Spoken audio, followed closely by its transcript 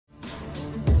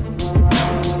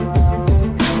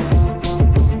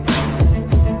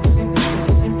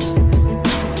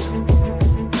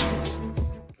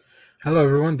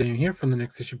everyone, Daniel here from the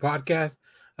Next Issue Podcast.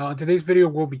 In today's video,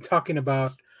 we'll be talking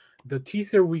about the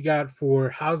teaser we got for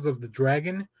House of the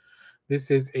Dragon. This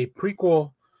is a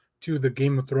prequel to the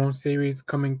Game of Thrones series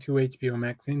coming to HBO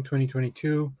Max in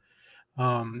 2022.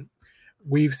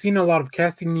 We've seen a lot of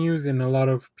casting news and a lot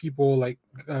of people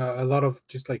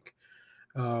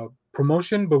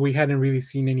promotion, but we hadn't really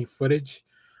seen any footage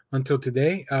until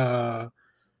today.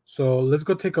 So let's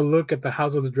go take a look at the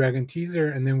House of the Dragon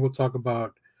teaser, and then we'll talk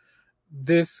about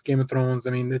this Game of Thrones. I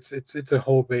mean, it's a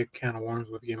whole big can of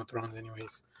worms with Game of Thrones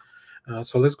anyways.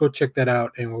 So let's go check that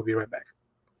out, and we'll be right back.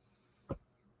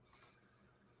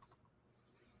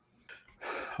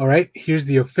 All right, here's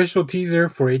the official teaser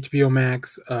for HBO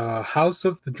Max, House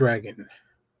of the Dragon.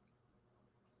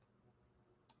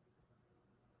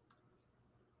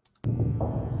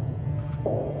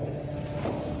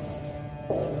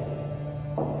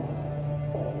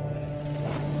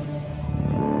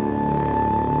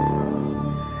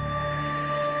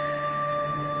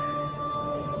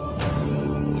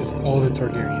 All the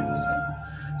Targaryens.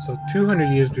 So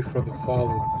 200 years before the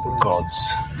fall of the gods.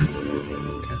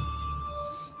 Okay.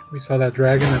 We saw that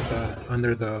dragon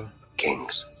under the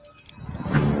kings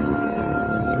throne.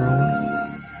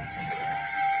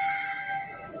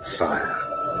 Fire.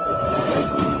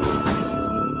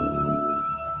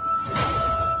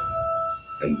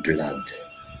 And blood.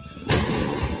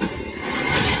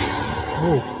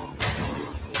 Oh.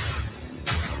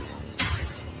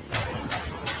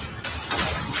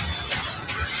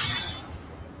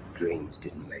 Dreams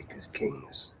didn't make us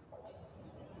kings.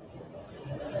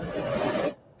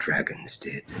 Dragons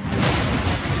did.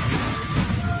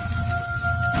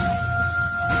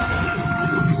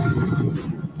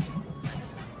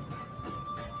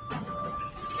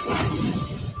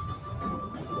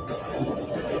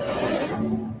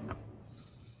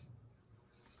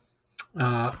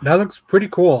 That looks pretty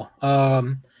cool. I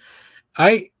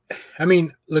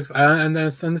mean, looks. I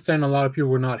understand a lot of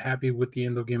people were not happy with the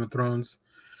end of Game of Thrones.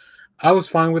 I was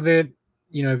fine with it.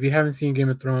 You know, if you haven't seen Game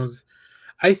of Thrones,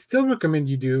 I still recommend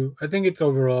you do. I think it's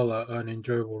overall an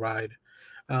enjoyable ride.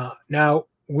 Now,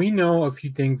 we know a few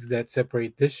things that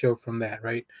separate this show from that,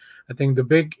 right? I think the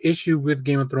big issue with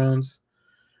Game of Thrones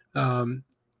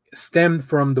stemmed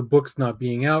from the books not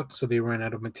being out, so they ran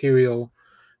out of material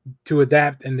to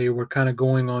adapt, and they were kind of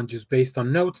going on just based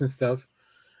on notes and stuff.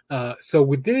 So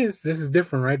with this is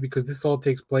different, right? Because this all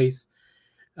takes place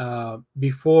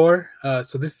before,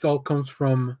 so this all comes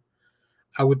from,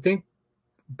 I would think,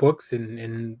 books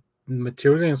and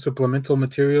material and supplemental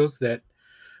materials that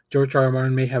George R. R.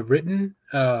 Martin may have written.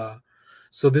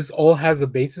 So this all has a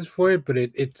basis for it, but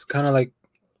it's kind of like,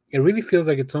 it really feels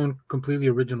like its own completely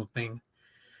original thing.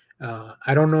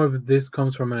 I don't know if this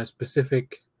comes from a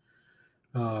specific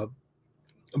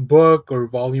book or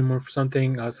volume or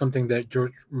something that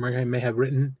George may have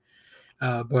written,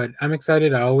 but I'm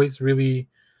excited.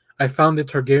 I found the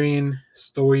Targaryen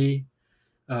story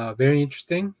very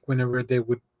interesting whenever they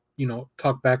would,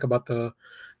 talk back about the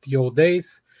old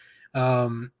days.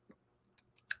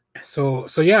 So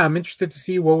yeah, I'm interested to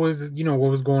see what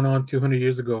was going on 200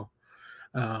 years ago.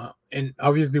 And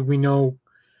obviously we know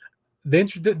the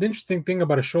interesting thing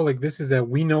about a show like this is that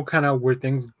we know kind of where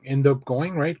things end up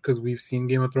going, right? Because we've seen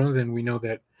Game of Thrones, and we know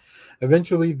that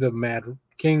eventually the Mad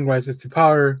King rises to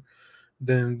power,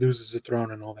 then loses the throne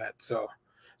and all that. So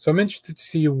I'm interested to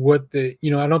see what I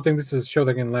don't think this is a show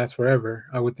that can last forever.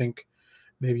 I would think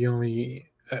maybe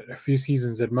only a few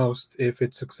seasons at most if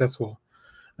it's successful.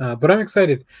 But I'm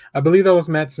excited. I believe that was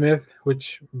Matt Smith,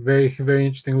 which very, very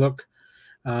interesting look.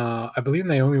 I believe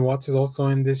Naomi Watts is also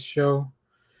in this show.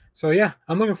 So yeah,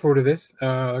 I'm looking forward to this.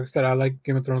 Like I said, I like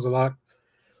Game of Thrones a lot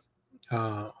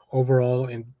overall,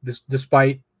 and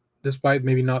despite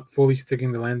maybe not fully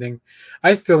sticking the landing,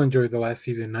 I still enjoyed the last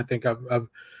season. I think I've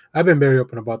been very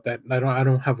open about that. I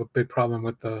don't have a big problem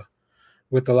with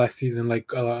the last season like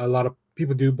a lot of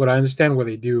people do, but I understand what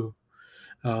they do.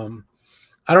 I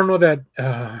don't know that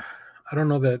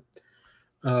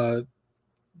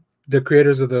the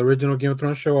creators of the original Game of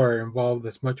Thrones show are involved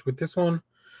as much with this one.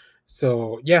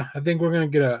 So yeah, I think we're gonna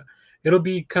get it'll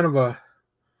be kind of a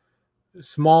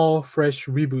small, fresh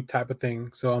reboot type of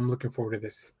thing. So I'm looking forward to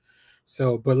this.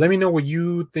 So, but let me know what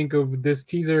you think of this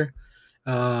teaser.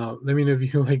 Let me know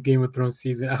if you like Game of Thrones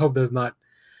season. I hope that's not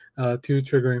too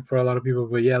triggering for a lot of people.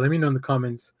 But yeah, let me know in the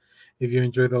comments if you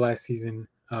enjoyed the last season.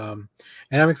 And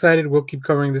I'm excited. We'll keep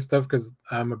covering this stuff because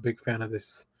I'm a big fan of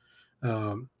this.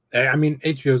 I mean,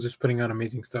 HBO is just putting out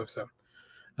amazing stuff. So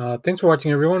thanks for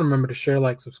watching, everyone. Remember to share,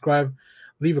 like, subscribe,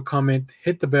 leave a comment,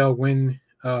 hit the bell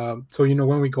so you know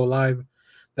when we go live.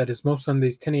 That is most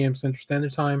Sundays, 10 a.m. Central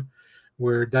Standard Time.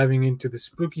 We're diving into the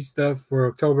spooky stuff for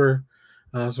October.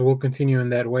 So we'll continue in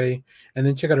that way. And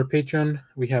then check out our Patreon.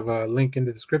 We have a link in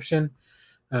the description.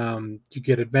 You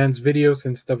get advanced videos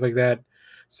and stuff like that.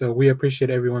 So we appreciate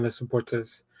everyone that supports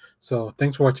us. So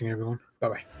thanks for watching, everyone.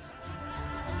 Bye-bye.